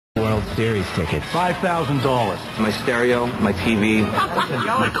World Series tickets. $5,000. My stereo, my TV,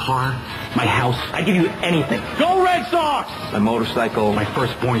 My car, my house. I give you anything. Go Red Sox! my motorcycle. My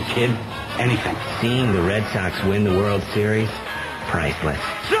firstborn kid, anything. Seeing the Red Sox win the World Series, priceless.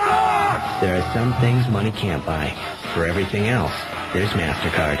 Sox! There are some things money can't buy. For everything else, there's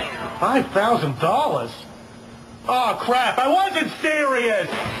MasterCard. $5,000? Oh, crap. I wasn't serious.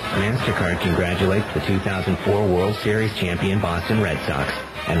 MasterCard congratulates the 2004 World Series champion Boston Red Sox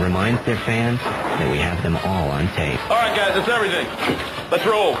and reminds their fans that we have them all on tape. All right, guys, that's everything. Let's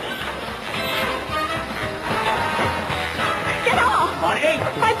roll. Get off! Honey!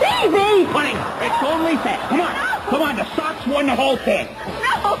 My baby! Honey, it's only fair. Come on. Come on, the Sox won the whole thing.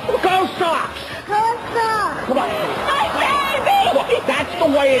 No! Go Sox! Go Sox! Come on. My baby! That's the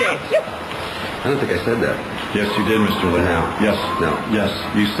way it is. I don't think I said that. Yes, you did, Mr. Lee. No. Yes. No. Yes.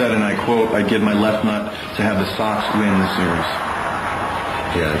 You said, and I quote, "I'd give my left nut to have the Sox win the series."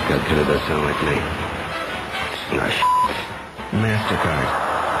 Yeah, that kind of does sound like me. MasterCard,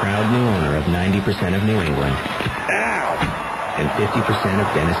 proud new owner of 90% of New England. Ow! And 50% of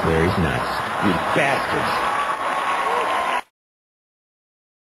Dennis Leary's nuts. You bastards.